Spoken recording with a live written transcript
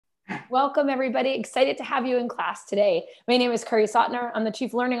Welcome, everybody. Excited to have you in class today. My name is Curry Sautner. I'm the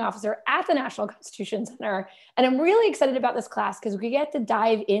Chief Learning Officer at the National Constitution Center. And I'm really excited about this class because we get to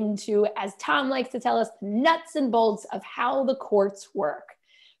dive into, as Tom likes to tell us, the nuts and bolts of how the courts work.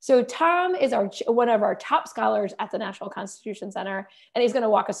 So Tom is one of our top scholars at the National Constitution Center, and he's going to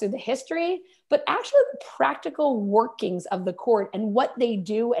walk us through the history, but actually the practical workings of the court and what they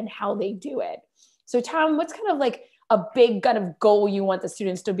do and how they do it. So Tom, what's kind of like a big kind of goal you want the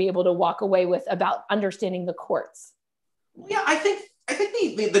students to be able to walk away with about understanding the courts? Yeah, I think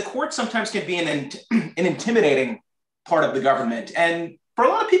the court sometimes can be an intimidating part of the government, and for a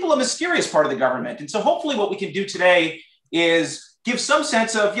lot of people, a mysterious part of the government. And so hopefully what we can do today is give some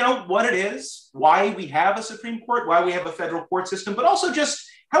sense of, what it is, why we have a Supreme Court, why we have a federal court system, but also just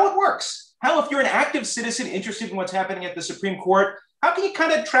how it works. How, if you're an active citizen interested in what's happening at the Supreme Court, how can you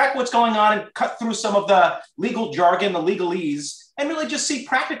kind of track what's going on and cut through some of the legal jargon, the legalese, and really just see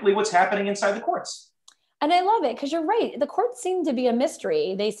practically what's happening inside the courts? And I love it because you're right. The courts seem to be a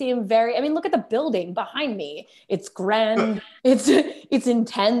mystery. They seem look at the building behind me. It's grand. It's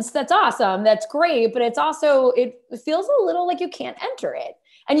intense. That's awesome. That's great. But it's also, it feels a little like you can't enter it.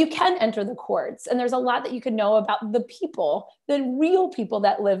 And you can enter the courts. And there's a lot that you can know about the people, the real people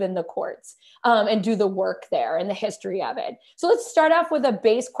that live in the courts and do the work there and the history of it. So let's start off with a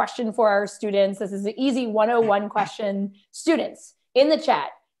base question for our students. This is an easy 101 question. Students, in the chat,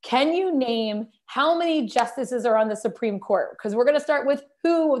 can you name how many justices are on the Supreme Court? Because we're going to start with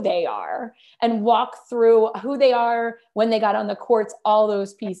who they are and walk through who they are, when they got on the courts, all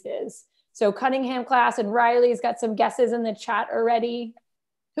those pieces. So Cunningham class and Riley's got some guesses in the chat already.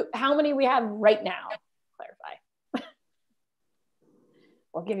 How many we have right now? Clarify.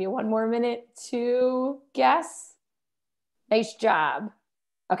 We'll give you one more minute to guess. Nice job.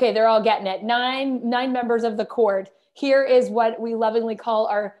 Okay, they're all getting it. Nine members of the court. Here is what we lovingly call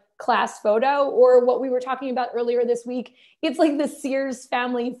our class photo, or what we were talking about earlier this week. It's like the Sears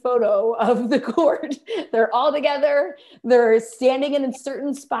family photo of the court. They're all together. They're standing in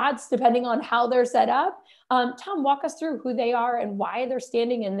certain spots depending on how they're set up. Tom, walk us through who they are and why they're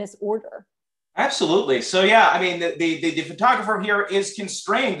standing in this order. Absolutely. So yeah, I mean, the photographer here is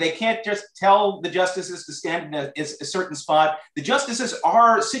constrained. They can't just tell the justices to stand in a certain spot. The justices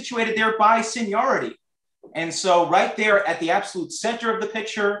are situated there by seniority. And so right there at the absolute center of the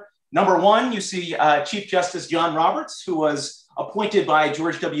picture, number one, you see Chief Justice John Roberts, who was appointed by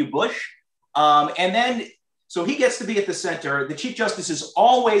George W. Bush. And then, so he gets to be at the center. The Chief Justice is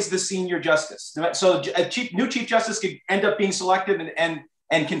always the senior justice. So a new Chief Justice could end up being selected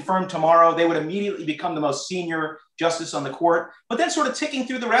and confirmed tomorrow. They would immediately become the most senior justice on the court. But then sort of ticking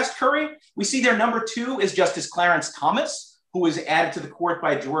through the rest, Curry, we see their number two is Justice Clarence Thomas, who was added to the court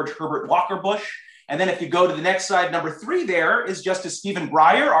by George Herbert Walker Bush. And then if you go to the next slide, number three there is Justice Stephen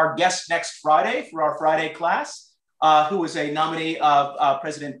Breyer, our guest next Friday for our Friday class, who was a nominee of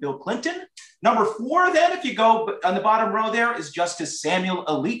President Bill Clinton. Number four then, if you go on the bottom row there, is Justice Samuel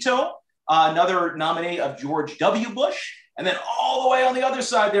Alito, another nominee of George W. Bush. And then all the way on the other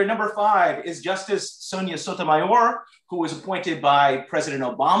side there, number five is Justice Sonia Sotomayor, who was appointed by President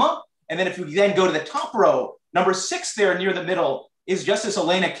Obama. And then if you then go to the top row, number six there near the middle is Justice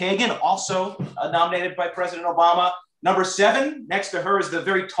Elena Kagan, also nominated by President Obama. Number seven, next to her is the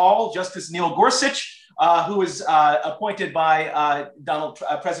very tall Justice Neil Gorsuch, who was appointed by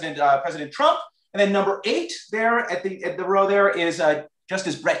President Trump. And then number eight there at the row there is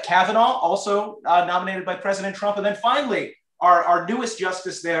Justice Brett Kavanaugh, also nominated by President Trump. And then finally, our newest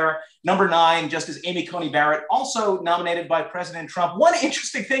justice there, number nine, Justice Amy Coney Barrett, also nominated by President Trump. One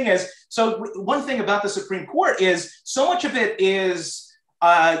interesting thing is, so one thing about the Supreme Court is so much of it is,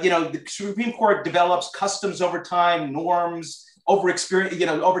 the Supreme Court develops customs over time, norms, over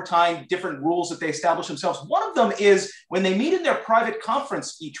time, different rules that they establish themselves. One of them is when they meet in their private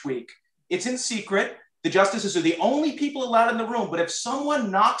conference each week, it's in secret. The justices are the only people allowed in the room. But if someone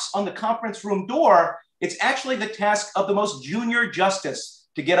knocks on the conference room door, it's actually the task of the most junior justice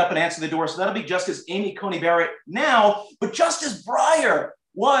to get up and answer the door. So that'll be Justice Amy Coney Barrett now. But Justice Breyer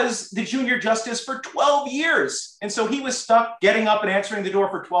was the junior justice for 12 years. And so he was stuck getting up and answering the door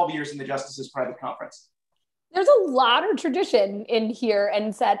for 12 years in the justice's private conference. There's a lot of tradition in here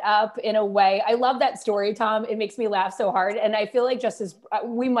and set up in a way. I love that story, Tom. It makes me laugh so hard. And I feel like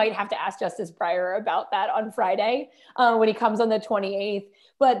we might have to ask Justice Breyer about that on Friday when he comes on the 28th.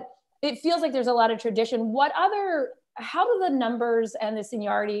 But it feels like there's a lot of tradition. How do the numbers and the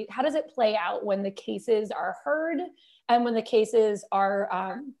seniority, how does it play out when the cases are heard and when the cases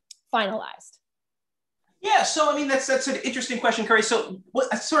are finalized? Yeah, so I mean, that's an interesting question, Curry. So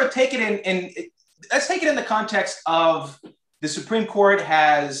let's sort of take it let's take it in the context of the Supreme Court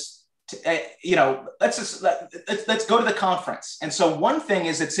has let's go to the conference. And so one thing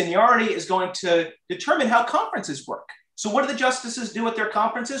is that seniority is going to determine how conferences work. So what do the justices do at their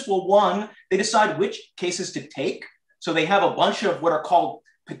conferences? Well, one, they decide which cases to take. So they have a bunch of what are called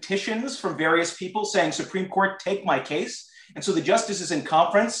petitions from various people saying, Supreme Court, take my case. And so the justices in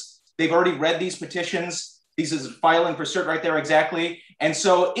conference, they've already read these petitions. These is filing for cert right there exactly. And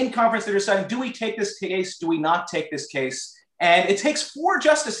so in conference, they're deciding, do we take this case? Do we not take this case? And it takes 4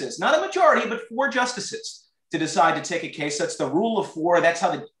 justices, not a majority, but 4 justices to decide to take a case. That's the rule of 4. That's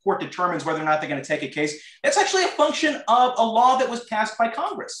how the court determines whether or not they're going to take a case. That's actually a function of a law that was passed by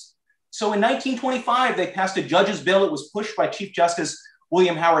Congress. So in 1925, they passed a judge's bill. It was pushed by Chief Justice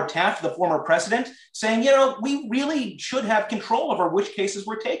William Howard Taft, the former president, saying, we really should have control over which cases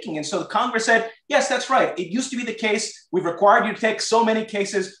we're taking. And so the Congress said, yes, that's right. It used to be the case. We've required you to take so many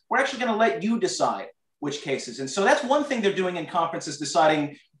cases. We're actually going to let you decide which cases. And so that's one thing they're doing in conferences,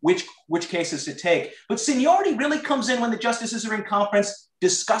 deciding which cases to take. But seniority really comes in when the justices are in conference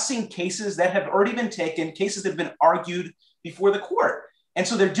discussing cases that have already been taken, cases that have been argued before the court. And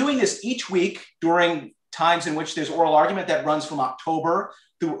so they're doing this each week during times in which there's oral argument that runs from October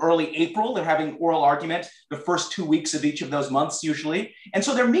through early April. They're having oral argument the first 2 weeks of each of those months usually. And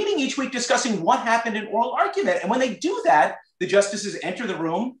so they're meeting each week discussing what happened in oral argument. And when they do that, the justices enter the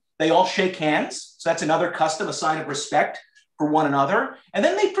room, they all shake hands. So that's another custom, a sign of respect for one another. And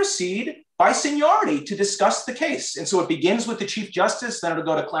then they proceed by seniority to discuss the case. And so it begins with the Chief Justice, then it'll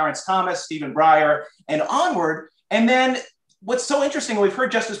go to Clarence Thomas, Stephen Breyer, and onward. And then what's so interesting, and we've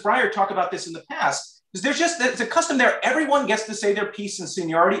heard Justice Breyer talk about this in the past, is there's a custom there. Everyone gets to say their piece in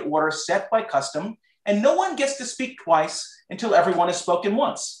seniority order set by custom, and no one gets to speak twice until everyone has spoken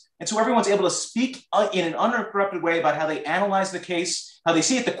once. And so everyone's able to speak in an uninterrupted way about how they analyze the case, how they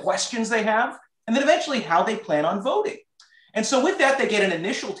see it, the questions they have, and then eventually how they plan on voting. And so with that, they get an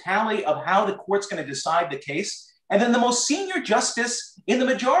initial tally of how the court's going to decide the case. And then the most senior justice in the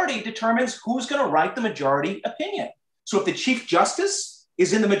majority determines who's going to write the majority opinion. So if the Chief Justice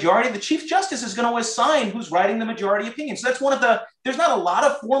is in the majority, the Chief Justice is going to assign who's writing the majority opinion. So that's there's not a lot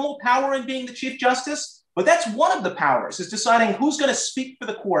of formal power in being the Chief Justice, but that's one of the powers, is deciding who's going to speak for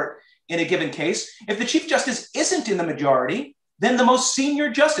the court in a given case. If the Chief Justice isn't in the majority, then the most senior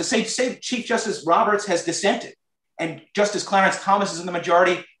justice, say Chief Justice Roberts has dissented and Justice Clarence Thomas is in the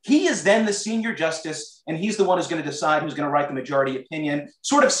majority, he is then the senior justice, and he's the one who's going to decide who's going to write the majority opinion.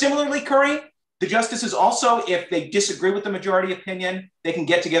 Sort of similarly, Curry, the justices also, if they disagree with the majority opinion, they can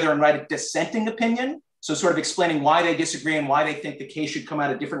get together and write a dissenting opinion. So sort of explaining why they disagree and why they think the case should come out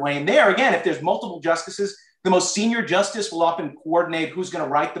a different way. And there, again, if there's multiple justices, the most senior justice will often coordinate who's going to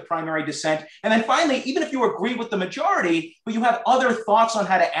write the primary dissent. And then finally, even if you agree with the majority, but you have other thoughts on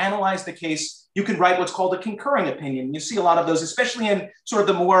how to analyze the case, you can write what's called a concurring opinion. You see a lot of those, especially in sort of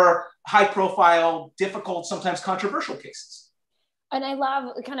the more high profile, difficult, sometimes controversial cases. And I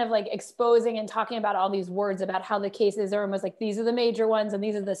love kind of like exposing and talking about all these words about how the cases are almost like these are the major ones and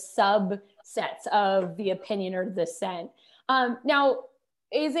these are the subsets of the opinion or dissent. Now,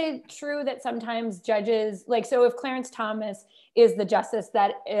 is it true that sometimes judges, so if Clarence Thomas is the justice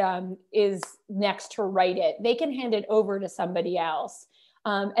that is next to write it, they can hand it over to somebody else.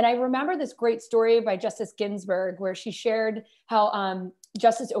 And I remember this great story by Justice Ginsburg where she shared how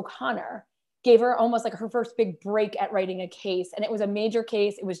Justice O'Connor gave her almost like her first big break at writing a case. And it was a major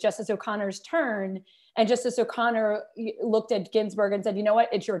case. It was Justice O'Connor's turn. And Justice O'Connor looked at Ginsburg and said, you know what,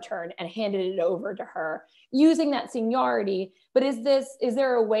 it's your turn, and handed it over to her using that seniority. But is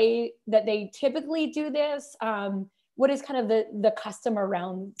there a way that they typically do this? What is kind of the custom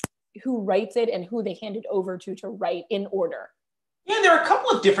around who writes it and who they hand it over to write in order? Yeah, there are a couple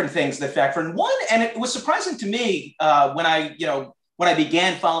of different things that factor in. One, and it was surprising to me when I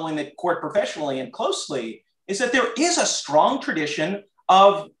began following the court professionally and closely, is that there is a strong tradition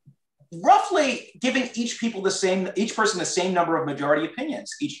of roughly giving each person the same number of majority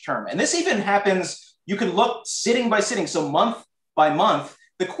opinions each term. And this even happens, you can look sitting by sitting, so month by month,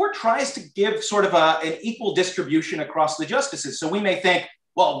 the court tries to give sort of an equal distribution across the justices. So we may think,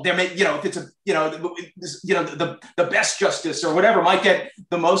 well, there may, if it's the best justice or whatever might get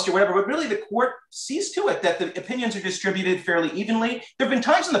the most or whatever, but really the court sees to it that the opinions are distributed fairly evenly. There have been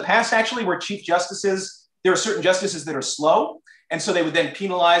times in the past actually where there are certain justices that are slow. And so they would then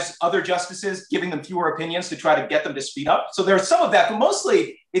penalize other justices, giving them fewer opinions to try to get them to speed up. So there's some of that, but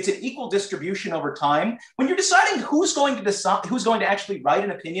mostly it's an equal distribution over time. When you're deciding who's going to actually write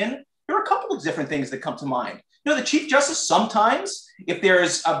an opinion, there are a couple of different things that come to mind. The Chief Justice, sometimes, if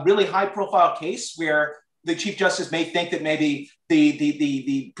there's a really high profile case where the Chief Justice may think that maybe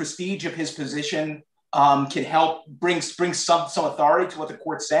the prestige of his position can help bring some authority to what the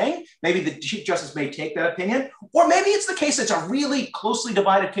court's saying. Maybe the Chief Justice may take that opinion, or maybe it's the case it's a really closely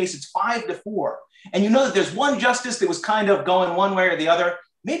divided case. It's 5-4, and you know that there's one justice that was kind of going one way or the other.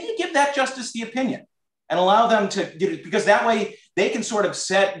 Maybe you give that justice the opinion and allow them to get it, because that way they can sort of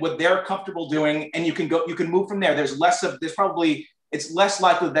set what they're comfortable doing, and you can move from there. It's less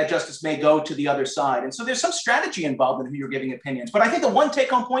likely that justice may go to the other side. And so there's some strategy involved in who you're giving opinions. But I think the one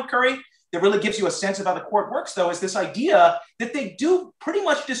take-home point, Curry, that really gives you a sense of how the court works, though, is this idea that they do pretty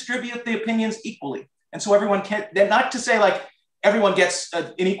much distribute the opinions equally. And so everyone can, not to say like everyone gets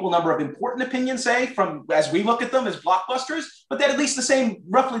an equal number of important opinions, say, from as we look at them as blockbusters, but that at least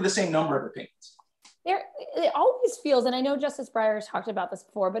roughly the same number of opinions. It always feels, and I know Justice Breyer talked about this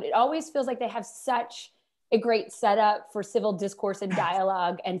before, but it always feels like they have such a great setup for civil discourse and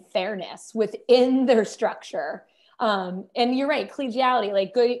dialogue and fairness within their structure. And you're right, collegiality,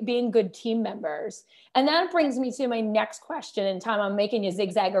 like being good team members. And that brings me to my next question. And Tom, I'm making you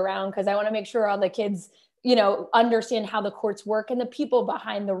zigzag around because I want to make sure all the kids, understand how the courts work and the people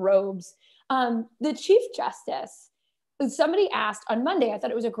behind the robes. The Chief Justice, somebody asked on Monday, I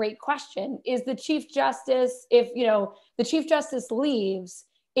thought it was a great question. Is the Chief Justice, if, the Chief Justice leaves,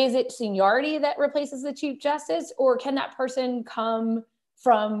 is it seniority that replaces the Chief Justice, or can that person come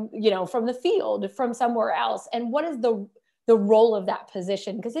from the field, from somewhere else? And what is the role of that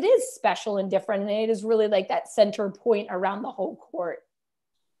position? Because it is special and different, and it is really like that center point around the whole court.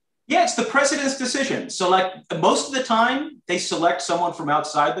 Yeah, it's the president's decision. So like most of the time they select someone from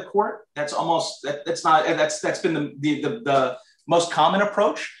outside the court. That's been the most common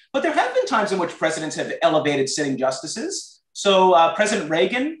approach. But there have been times in which presidents have elevated sitting justices. So President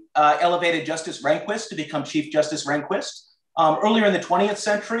Reagan elevated Justice Rehnquist to become Chief Justice Rehnquist. Earlier in the 20th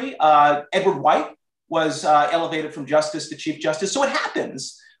century, Edward White was elevated from justice to Chief Justice. So it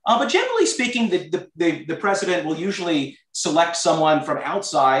happens. But generally speaking, the president will usually select someone from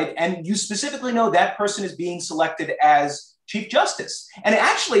outside, and you specifically know that person is being selected as Chief Justice. And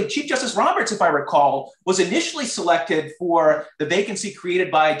actually, Chief Justice Roberts, if I recall, was initially selected for the vacancy created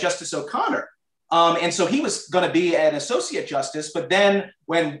by Justice O'Connor. And so he was going to be an associate justice. But then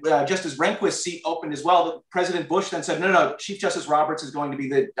when Justice Rehnquist's seat opened as well, President Bush then said, no, Chief Justice Roberts is going to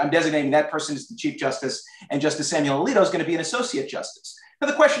be I'm designating that person as the Chief Justice, and Justice Samuel Alito is going to be an associate justice. Now,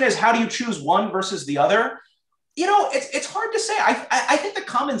 the question is, how do you choose one versus the other? It's hard to say. I think the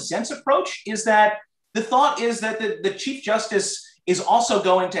common sense approach is that the thought is that the Chief Justice is also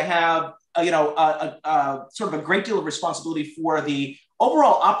going to have, sort of a great deal of responsibility for the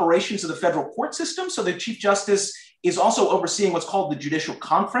overall operations of the federal court system. So the Chief Justice is also overseeing what's called the Judicial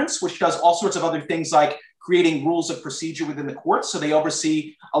Conference, which does all sorts of other things like creating rules of procedure within the courts. So they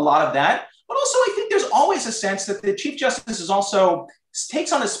oversee a lot of that. But also, I think there's always a sense that the Chief Justice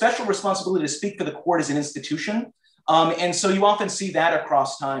takes on a special responsibility to speak for the court as an institution. And so you often see that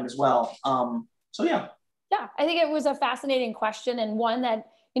across time as well. Yeah. Yeah, I think it was a fascinating question, and one that,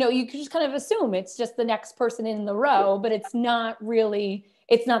 you could just kind of assume it's just the next person in the row, but it's not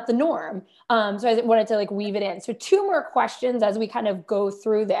the norm. So I wanted to weave it in. So 2 more questions as we kind of go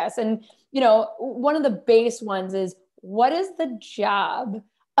through this. And, one of the base ones is, what is the job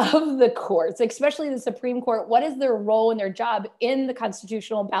of the courts, especially the Supreme Court? What is their role and their job in the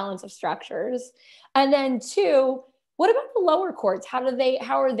constitutional balance of structures? And then 2, what about the lower courts? How are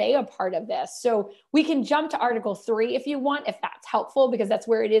they a part of this? So we can jump to Article 3 if you want, if that's helpful, because that's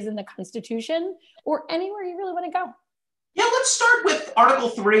where it is in the Constitution, or anywhere you really want to go. Yeah, let's start with Article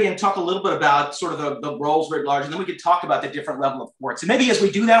 3 and talk a little bit about sort of the roles writ large, and then we could talk about the different level of courts. And maybe as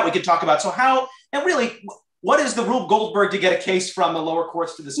we do that, we could talk about, what is the Rube Goldberg to get a case from the lower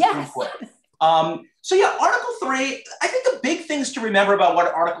courts to the Supreme Court? Article 3, I think the big things to remember about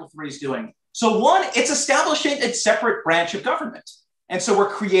what Article 3 is doing. So 1, it's establishing a separate branch of government. And so we're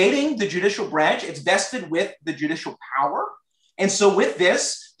creating the judicial branch. It's vested with the judicial power. And so with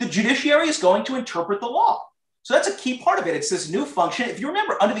this, the judiciary is going to interpret the law. So that's a key part of it. It's this new function. If you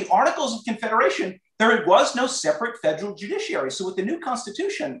remember, under the Articles of Confederation, there was no separate federal judiciary. So with the new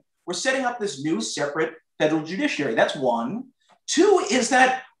Constitution, we're setting up this new separate federal judiciary. That's 1. 2 is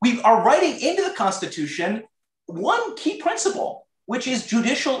that we are writing into the Constitution one key principle, which is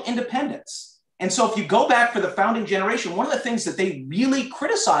judicial independence. And so if you go back for the founding generation, one of the things that they really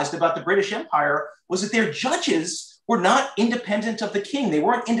criticized about the British Empire was that their judges were not independent of the king. They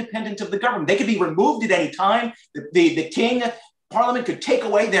weren't independent of the government. They could be removed at any time. The king, Parliament could take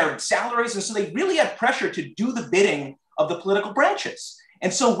away their salaries. And so they really had pressure to do the bidding of the political branches.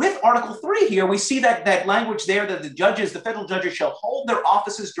 And so with Article 3 here, we see that language there that the federal judges shall hold their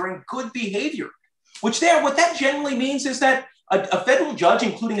offices during good behavior, what that generally means is that a federal judge,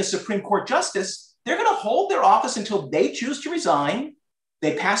 including a Supreme Court justice, they're going to hold their office until they choose to resign,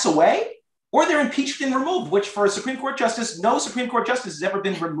 they pass away, or they're impeached and removed, which for a Supreme Court justice, no Supreme Court justice has ever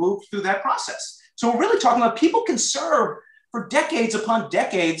been removed through that process. So we're really talking about people can serve for decades upon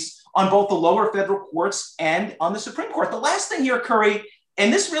decades on both the lower federal courts and on the Supreme Court. The last thing here, Curry,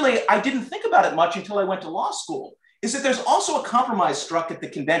 and this really, I didn't think about it much until I went to law school, is that there's also a compromise struck at the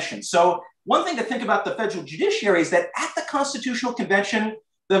convention. So one thing to think about the federal judiciary is that at the Constitutional Convention,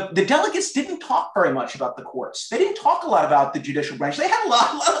 the delegates didn't talk very much about the courts. They didn't talk a lot about the judicial branch. They had a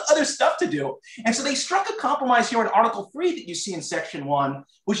lot of other stuff to do. And so they struck a compromise here in Article 3 that you see in Section 1,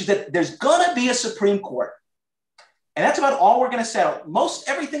 which is that there's going to be a Supreme Court. And that's about all we're going to settle. Most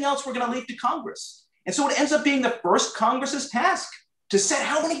everything else we're going to leave to Congress. And so it ends up being the first Congress's task to set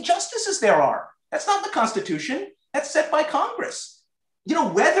how many justices there are. That's not the Constitution. That's set by Congress. You know,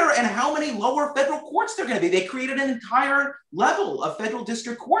 whether and how many lower federal courts they're going to be. They created an entire level of federal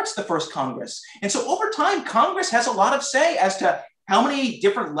district courts, the first Congress. And so over time, Congress has a lot of say as to how many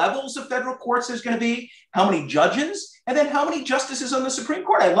different levels of federal courts there's going to be, how many judges, and then how many justices on the Supreme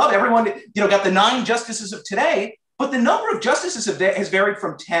Court. I love everyone, got the 9 justices of today, but the number of justices has varied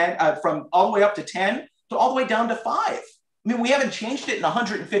from all the way up to 10 to all the way down to 5. I mean, we haven't changed it in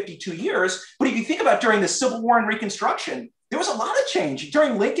 152 years, but if you think about during the Civil War and Reconstruction, there was a lot of change.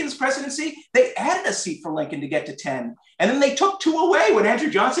 During Lincoln's presidency, they added a seat for Lincoln to get to 10. And then they took 2 away when Andrew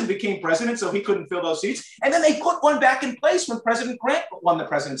Johnson became president, so he couldn't fill those seats. And then they put 1 back in place when President Grant won the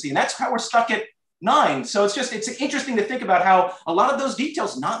presidency. And that's how we're stuck at 9. So it's interesting to think about how a lot of those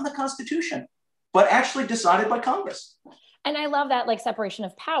details, not in the Constitution, but actually decided by Congress. And I love that separation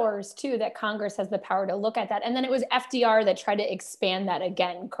of powers too, that Congress has the power to look at that. And then it was FDR that tried to expand that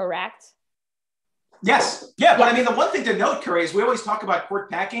again, correct? Yes. Yeah. But I mean, the one thing to note, Curry, is we always talk about court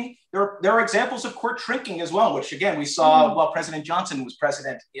packing. There are examples of court shrinking as well, which again, we saw while President Johnson was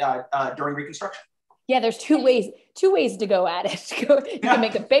president during Reconstruction. Yeah, there's two ways to go at it. You can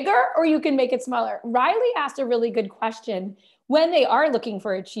make it bigger or you can make it smaller. Riley asked a really good question. When they are looking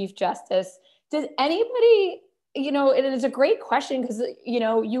for a Chief Justice, does anybody, it is a great question because,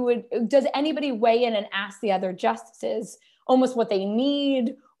 does anybody weigh in and ask the other justices almost what they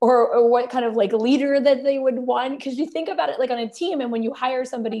need or what kind of leader that they would want? Because you think about it on a team, and when you hire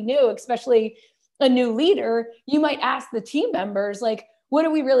somebody new, especially a new leader, you might ask the team members, what are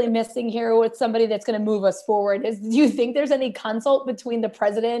we really missing here? What's somebody that's going to move us forward? Do you think there's any consult between the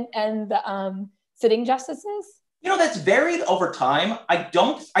president and the sitting justices? That's varied over time. I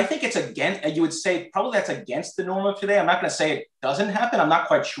think it's you would say probably that's against the norm of today. I'm not going to say it doesn't happen. I'm not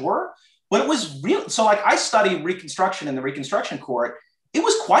quite sure, but it was real. So I studied Reconstruction in the Reconstruction Court. It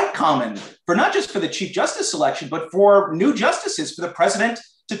was quite common for not just for the Chief Justice selection, but for new justices, for the president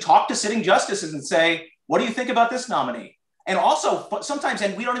to talk to sitting justices and say, what do you think about this nominee? And also sometimes,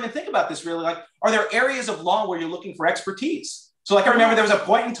 and we don't even think about this really, are there areas of law where you're looking for expertise? So I remember there was a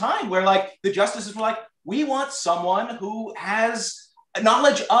point in time where the justices were we want someone who has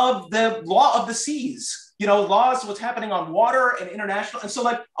knowledge of the law of the seas, laws, what's happening on water and international. And so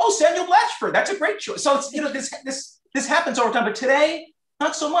Samuel Blatchford, that's a great choice. So it's, this happens over time, but today,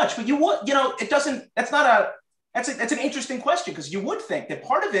 not so much. But it doesn't, that's an interesting question, because you would think that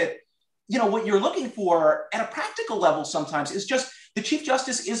part of it, what you're looking for at a practical level sometimes is just the Chief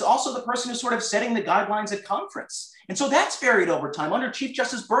Justice is also the person who's sort of setting the guidelines at conference. And so that's varied over time. Under Chief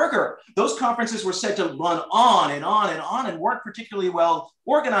Justice Berger, those conferences were said to run on and on and on and weren't particularly well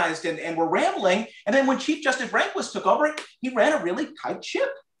organized and were rambling. And then when Chief Justice Rehnquist took over, he ran a really tight ship.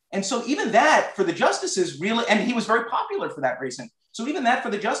 And so even that for the justices really, and he was very popular for that reason. So even that for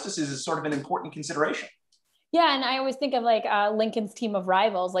the justices is sort of an important consideration. Yeah, and I always think of Lincoln's team of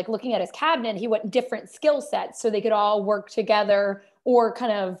rivals, looking at his cabinet, he went different skill sets so they could all work together or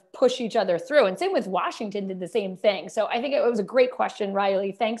kind of push each other through. And same with Washington did the same thing. So I think it was a great question,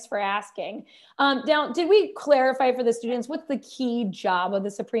 Riley. Thanks for asking. Now, did we clarify for the students what's the key job of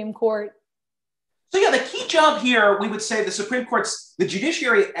the Supreme Court? So yeah, the key job here, we would say the Supreme Court's, the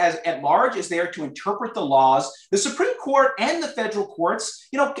judiciary at large is there to interpret the laws. The Supreme Court and the federal courts,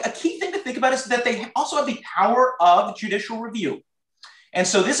 a key thing to think about is that they also have the power of judicial review. And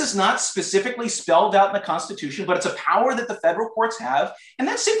so this is not specifically spelled out in the Constitution, but it's a power that the federal courts have. And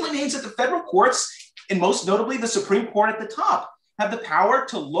that simply means that the federal courts, and most notably the Supreme Court at the top, have the power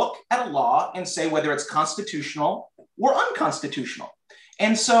to look at a law and say whether it's constitutional or unconstitutional.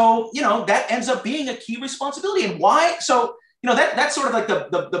 And so, that ends up being a key responsibility. And why? So, that's sort of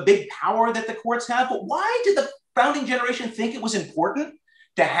the big power that the courts have. But why did the founding generation think it was important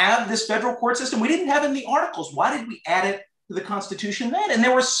to have this federal court system? We didn't have it in the Articles. Why did we add it to the Constitution then? And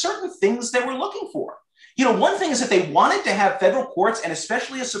there were certain things they were looking for. One thing is that they wanted to have federal courts, and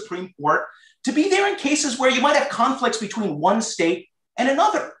especially a Supreme Court, to be there in cases where you might have conflicts between one state and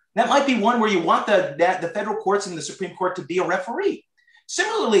another. That might be one where you want the federal courts and the Supreme Court to be a referee.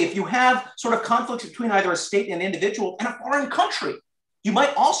 Similarly, if you have sort of conflicts between either a state and an individual and a foreign country, you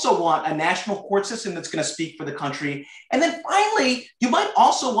might also want a national court system that's going to speak for the country. And then finally, you might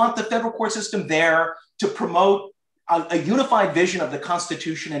also want the federal court system there to promote a unified vision of the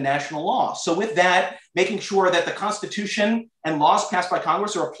Constitution and national law. So with that, making sure that the Constitution and laws passed by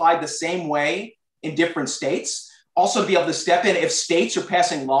Congress are applied the same way in different states. Also to be able to step in if states are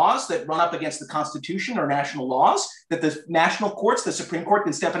passing laws that run up against the Constitution or national laws, that the national courts, the Supreme Court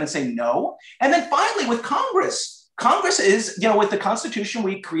can step in and say no. And then finally with Congress, Congress is, with the Constitution,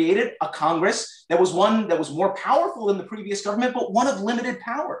 we created a Congress that was one that was more powerful than the previous government, but one of limited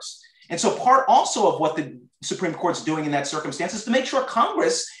powers. And so part also of what the Supreme Court's doing in that circumstance is to make sure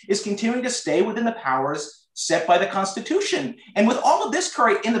Congress is continuing to stay within the powers set by the Constitution. And with all of this,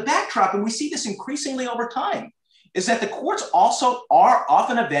 Curry, in the backdrop, and we see this increasingly over time, is that the courts also are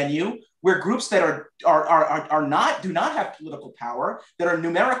often a venue where groups that do not have political power, that are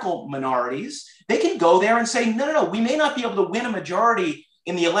numerical minorities, they can go there and say, no, we may not be able to win a majority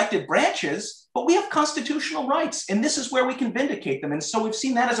in the elected branches, but we have constitutional rights, and this is where we can vindicate them. And so we've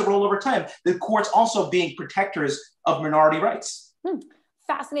seen that as a role over time, the courts also being protectors of minority rights.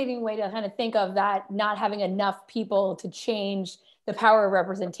 Fascinating way to kind of think of that, not having enough people to change the power of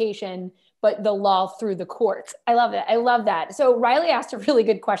representation, but the law through the courts. I love it. I love that. So Riley asked a really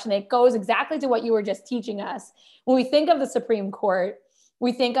good question. It goes exactly to what you were just teaching us. When we think of the Supreme Court,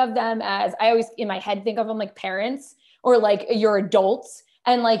 we think of them as, I always in my head think of them like parents or like your adults.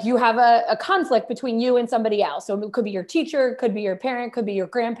 And like you have a conflict between you and somebody else. So it could be your teacher, could be your parent, could be your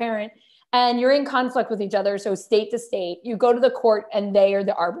grandparent, and you're in conflict with each other. So state to state, you go to the court and they are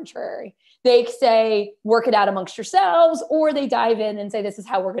the arbitrary. They say, work it out amongst yourselves, or they dive in and say, this is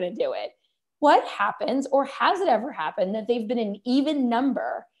how we're going to do it. What happens, or has it ever happened, that they've been an even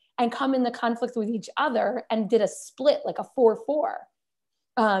number and come in the conflict with each other and did a split like a 4-4?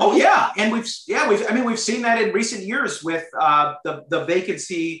 And we've seen that in recent years with the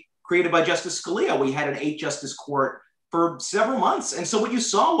vacancy created by Justice Scalia. We had an 8-justice court for several months, and so what you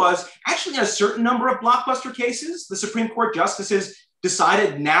saw was actually in a certain number of blockbuster cases, the Supreme Court justices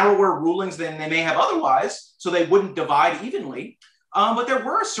decided narrower rulings than they may have otherwise, so they wouldn't divide evenly. But there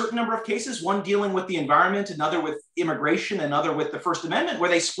were a certain number of cases, one dealing with the environment, another with immigration, another with the First Amendment, where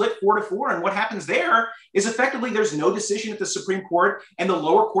they split 4-4. And what happens there is effectively there's no decision at the Supreme Court and the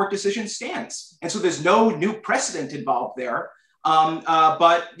lower court decision stands. And so there's no new precedent involved there.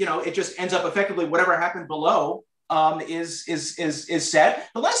 But it just ends up effectively whatever happened below is set.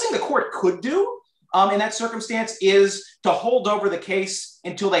 The last thing the court could do in that circumstance is to hold over the case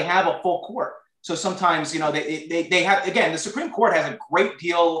until they have a full court. So sometimes, they have, again, the Supreme Court has a great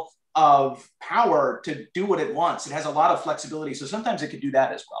deal of power to do what it wants. It has a lot of flexibility. So sometimes it could do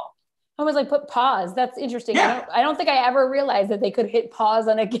that as well. I was like, put pause. That's interesting. Yeah. I don't think I ever realized that they could hit pause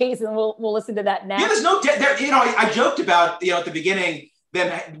on a case, and we'll listen to that now. Yeah, there's no, I joked about, at the beginning,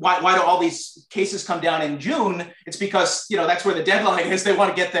 then why do all these cases come down in June? It's because, that's where the deadline is. They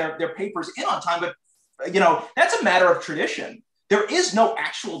want to get their papers in on time. But, that's a matter of tradition. There is no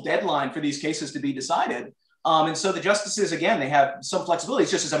actual deadline for these cases to be decided. And so the justices, again, they have some flexibility.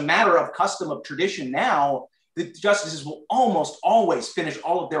 It's just as a matter of custom, of tradition now, the justices will almost always finish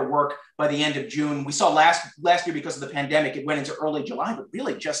all of their work by the end of June. We saw last year, because of the pandemic, it went into early July, but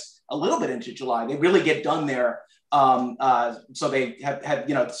really just a little bit into July. They really get done there. So they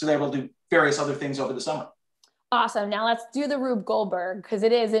have so they're able to do various other things over the summer. Awesome. Now let's do the Rube Goldberg, because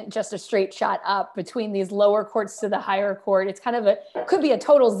it isn't just a straight shot up between these lower courts to the higher court. It's kind of could be a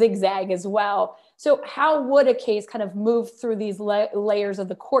total zigzag as well. So how would a case kind of move through these layers of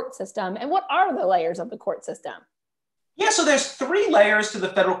the court system? And what are the layers of the court system? Yeah, so there's 3 layers to the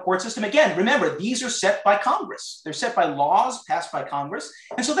federal court system. Again, remember, these are set by Congress. They're set by laws passed by Congress.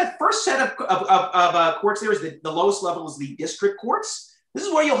 And so that first set of courts there is the lowest level is the district courts. This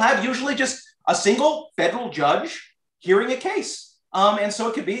is where you'll have usually just a single federal judge hearing a case. And so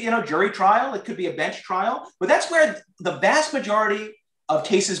it could be, jury trial, it could be a bench trial, but that's where the vast majority of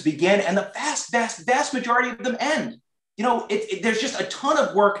cases begin and the vast majority of them end. There's just a ton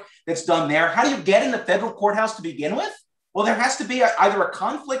of work that's done there. How do you get in the federal courthouse to begin with? Well, there has to be either a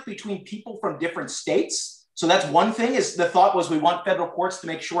conflict between people from different states. So that's one thing, is the thought was we want federal courts to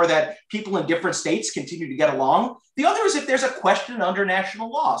make sure that people in different states continue to get along. The other is if there's a question under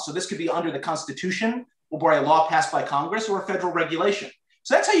national law. So this could be under the Constitution or a law passed by Congress or a federal regulation.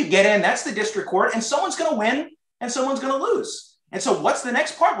 So that's how you get in. That's the district court. And someone's going to win and someone's going to lose. And so what's the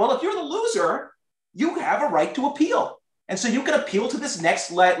next part? Well, if you're the loser, you have a right to appeal. And so you can appeal to this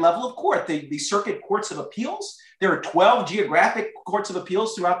next level of court, the circuit courts of appeals. There are 12 geographic courts of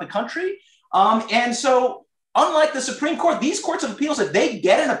appeals throughout the country. And so unlike the Supreme Court, these courts of appeals, if they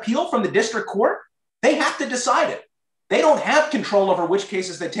get an appeal from the district court, they have to decide it. They don't have control over which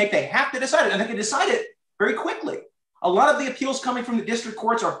cases they take. They have to decide it, and they can decide it very quickly. A lot of the appeals coming from the district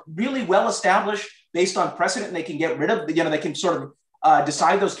courts are really well established based on precedent, and they can get rid of, they can sort of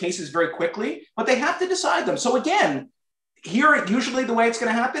decide those cases very quickly, but they have to decide them. So again, here, usually the way it's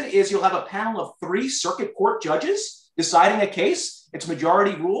going to happen is you'll have a panel of 3 circuit court judges deciding a case. It's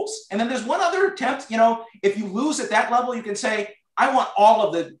majority rules. And then there's one other attempt, if you lose at that level, you can say, I want all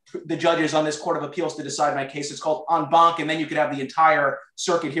of the judges on this court of appeals to decide my case. It's called en banc, and then you could have the entire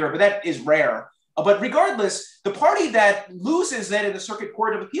circuit here, but that is rare. But regardless, the party that loses then in the circuit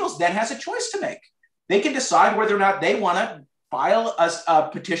court of appeals then has a choice to make. They can decide whether or not they want to file a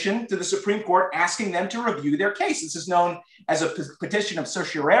petition to the Supreme Court asking them to review their case. This is known as a petition of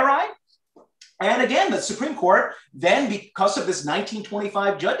certiorari. And again, the Supreme Court then, because of this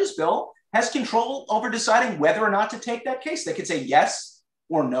 1925 Judges Bill, has control over deciding whether or not to take that case. They could say yes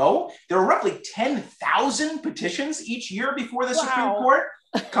or no. There are roughly 10,000 petitions each year before the Supreme Court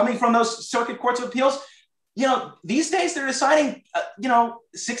coming from those circuit courts of appeals. These days they're deciding,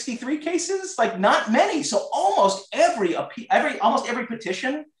 63 cases, like not many. So almost every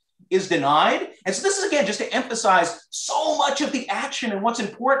petition is denied. And so this is, again, just to emphasize so much of the action and what's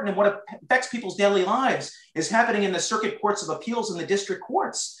important and what affects people's daily lives is happening in the circuit courts of appeals and the district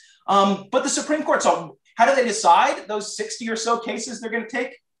courts. But the Supreme Court, so how do they decide those 60 or so cases they're going to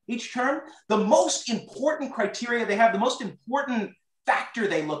take each term? The most important criteria they have, the most important factor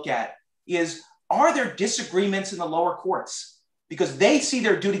they look at is, are there disagreements in the lower courts? Because they see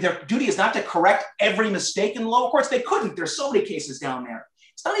their duty. Their duty is not to correct every mistake in the lower courts. They couldn't. There's so many cases down there.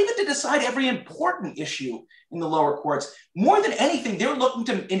 It's not even to decide every important issue in the lower courts. More than anything, they're looking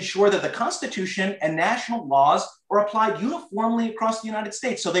to ensure that the Constitution and national laws are applied uniformly across the United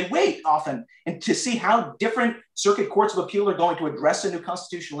States. So they wait often and to see how different circuit courts of appeal are going to address a new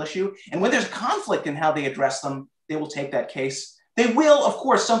constitutional issue. And when there's conflict in how they address them, they will take that case. They will, of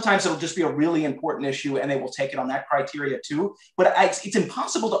course, sometimes it'll just be a really important issue and they will take it on that criteria too. But it's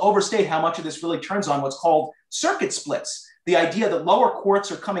impossible to overstate how much of this really turns on what's called circuit splits. The idea that lower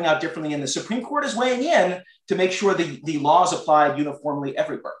courts are coming out differently and the Supreme Court is weighing in to make sure the laws apply uniformly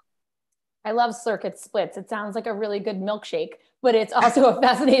everywhere. I love circuit splits. It sounds like a really good milkshake, but it's also a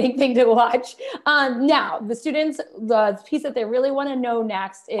fascinating thing to watch. Now, the students, the piece that they really want to know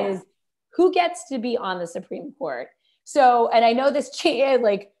next is who gets to be on the Supreme Court. So, and I know this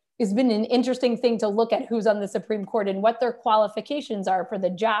has been an interesting thing to look at who's on the Supreme Court and what their qualifications are for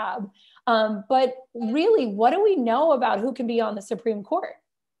the job. But really, what do we know about who can be on the Supreme Court?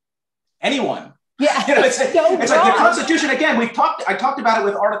 Anyone. Yeah, it's like the Constitution. Again, I talked about it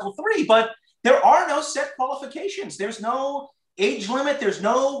with Article 3, but there are no set qualifications. There's no age limit. There's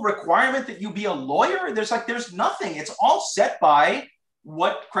no requirement that you be a lawyer. There's nothing. It's all set by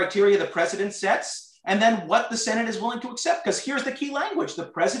what criteria the president sets and then what the Senate is willing to accept. Because here's the key language. The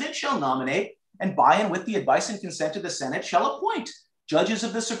president shall nominate and by and with the advice and consent of the Senate shall appoint judges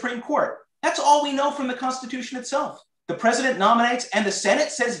of the Supreme Court. That's all we know from the Constitution itself. The president nominates and the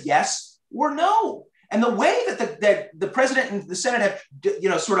Senate says yes or no. And the way that the president and the Senate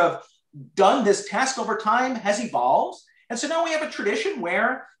have sort of done this task over time has evolved. And so now we have a tradition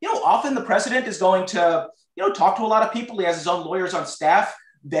where, often the president is going to, talk to a lot of people. He has his own lawyers on staff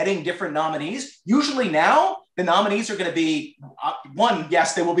vetting different nominees. Usually now the nominees are going to be, one,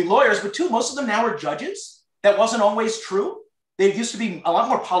 yes, they will be lawyers, but two, most of them now are judges. That wasn't always true. There used to be a lot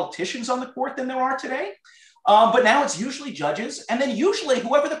more politicians on the court than there are today. But now it's usually judges. And then usually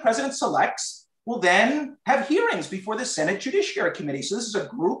whoever the president selects will then have hearings before the Senate Judiciary Committee. So this is a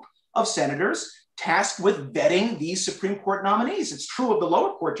group of senators tasked with vetting these Supreme Court nominees. It's true of the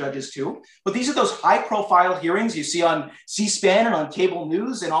lower court judges too, but these are those high-profile hearings you see on C-SPAN and on cable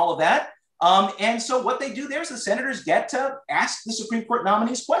news and all of that. And so what they do there is the senators get to ask the Supreme Court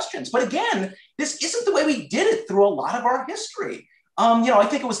nominees questions. But again, this isn't the way we did it through a lot of our history. I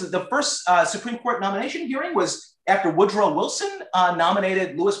think it was the first Supreme Court nomination hearing was after Woodrow Wilson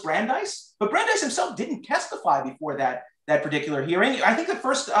nominated Louis Brandeis, but Brandeis himself didn't testify before that particular hearing. I think the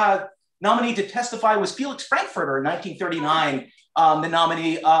first nominee to testify was Felix Frankfurter in 1939, the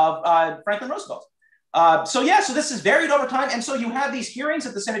nominee of Franklin Roosevelt. So this is varied over time. And so you have these hearings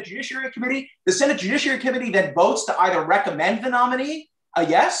at the Senate Judiciary Committee. The Senate Judiciary Committee then votes to either recommend the nominee a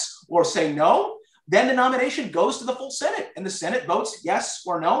yes or say no. Then the nomination goes to the full Senate and the Senate votes yes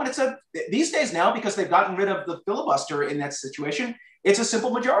or no. And these days now, because they've gotten rid of the filibuster in that situation, it's a simple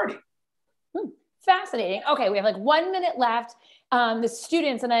majority. Fascinating. Okay, we have like 1 minute left. The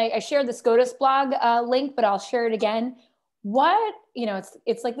students, and I shared the SCOTUS blog link, but I'll share it again. What,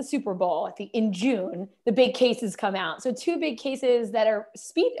 it's like the Super Bowl in June, the big cases come out. So two big cases that are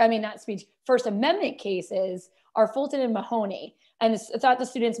First Amendment cases are Fulton and Mahoney. And I thought the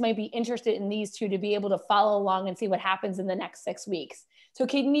students might be interested in these two to be able to follow along and see what happens in the next 6 weeks. So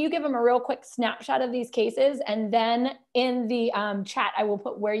can you give them a real quick snapshot of these cases? And then in the chat, I will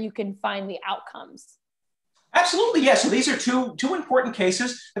put where you can find the outcomes. Absolutely, yes. So these are two important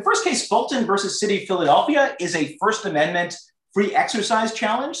cases. The first case, Fulton versus City of Philadelphia, is a First Amendment free exercise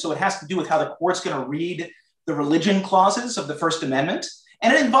challenge. So it has to do with how the court's going to read the religion clauses of the First Amendment.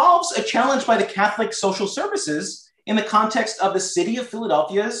 And it involves a challenge by the Catholic Social Services in the context of the City of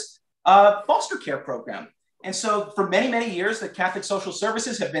Philadelphia's foster care program. And so for many, many years, the Catholic Social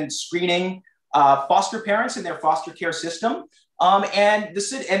Services have been screening foster parents in their foster care system. And the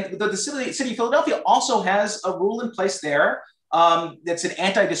city of Philadelphia also has a rule in place there that's an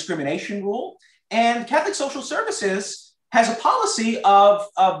anti-discrimination rule. And Catholic Social Services has a policy of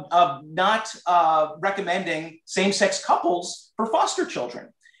not recommending same-sex couples for foster children.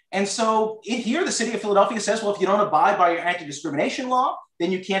 And so here, the city of Philadelphia says, well, if you don't abide by your anti-discrimination law, then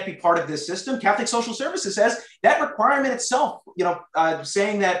you can't be part of this system. Catholic Social Services says that requirement itself,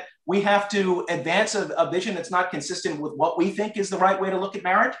 saying that we have to advance a vision that's not consistent with what we think is the right way to look at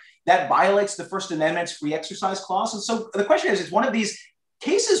marriage, that violates the First Amendment's free exercise clause. And so the question is, it's one of these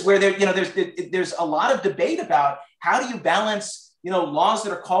cases where there's a lot of debate about how do you balance laws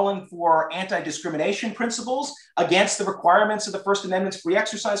that are calling for anti-discrimination principles against the requirements of the First Amendment's free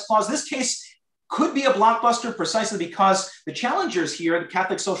exercise clause. This case could be a blockbuster precisely because the challengers here, the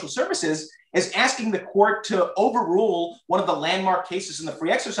Catholic Social Services, is asking the court to overrule one of the landmark cases in the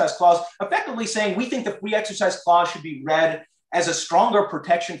free exercise clause, effectively saying we think the free exercise clause should be read as a stronger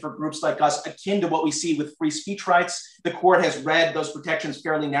protection for groups like us, akin to what we see with free speech rights. The court has read those protections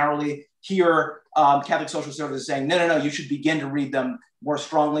fairly narrowly. Here, Catholic Social Services is saying, no, you should begin to read them more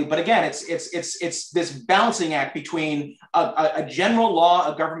strongly. But again, it's this balancing act between a general law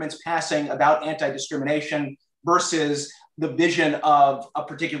of governments passing about anti-discrimination versus the vision of a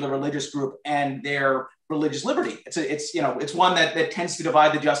particular religious group and their religious liberty. It's one that tends to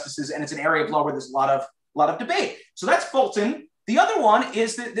divide the justices, and it's an area of law where there's a lot of debate. So that's Fulton. The other one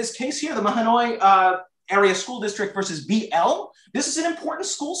is this case here, the Mahanoy Area School District versus BL. This is an important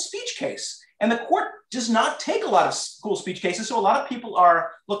school speech case. And the court does not take a lot of school speech cases. So a lot of people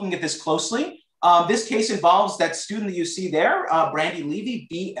are looking at this closely. This case involves that student that you see there, Brandy Levy,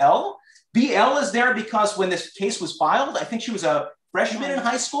 BL. BL is there because when this case was filed, I think she was a freshman in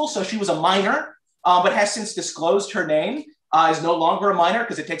high school. So she was a minor, but has since disclosed her name. Is no longer a minor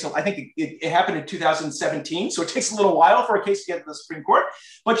because I think it happened in 2017. So it takes a little while for a case to get to the Supreme Court.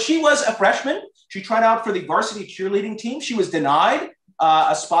 But she was a freshman. She tried out for the varsity cheerleading team. She was denied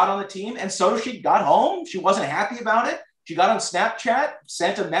a spot on the team. And so she got home. She wasn't happy about it. She got on Snapchat,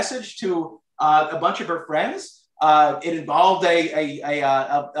 sent a message to a bunch of her friends. It involved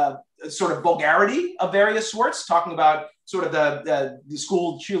a sort of vulgarity of various sorts, talking about sort of the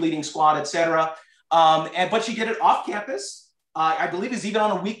school cheerleading squad, et cetera. But she did it off campus. I believe is even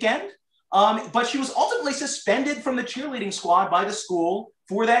on a weekend. But she was ultimately suspended from the cheerleading squad by the school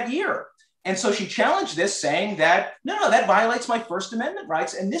for that year. And so she challenged this, saying that, no, that violates my First Amendment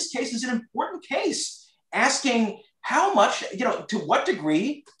rights. And this case is an important case, asking how much, to what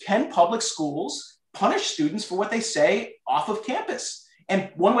degree can public schools punish students for what they say off of campus?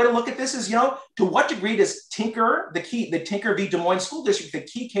 And one way to look at this is, to what degree does the Tinker v. Des Moines School District, the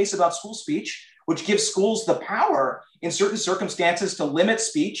key case about school speech, which gives schools the power in certain circumstances to limit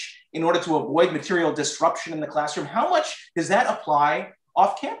speech in order to avoid material disruption in the classroom, how much does that apply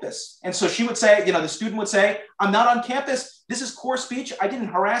off campus? And so she would say, the student would say, I'm not on campus. This is core speech. I didn't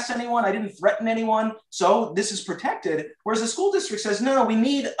harass anyone. I didn't threaten anyone. So this is protected. Whereas the school district says, no, we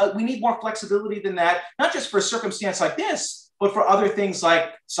need more flexibility than that, not just for a circumstance like this, but for other things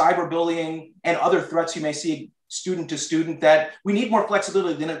like cyberbullying and other threats you may see student to student, that we need more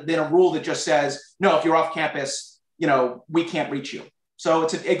flexibility than a rule that just says, no, if you're off campus, we can't reach you. So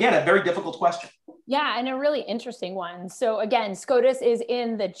it's, again, a very difficult question. Yeah, and a really interesting one. So again, SCOTUS is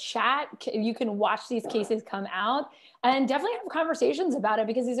in the chat. You can watch these cases come out and definitely have conversations about it,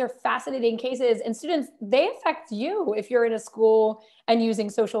 because these are fascinating cases, and students, they affect you. If you're in a school and using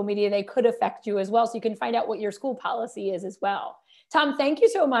social media, they could affect you as well. So you can find out what your school policy is as well. Tom, thank you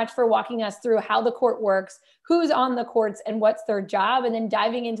so much for walking us through how the court works, who's on the courts and what's their job, and then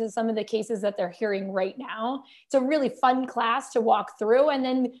diving into some of the cases that they're hearing right now. It's a really fun class to walk through and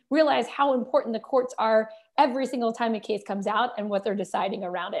then realize how important the courts are every single time a case comes out and what they're deciding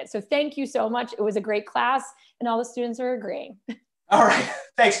around it. So thank you so much. It was a great class and all the students are agreeing. All right.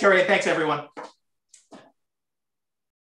 Thanks, Carrie, and thanks, everyone.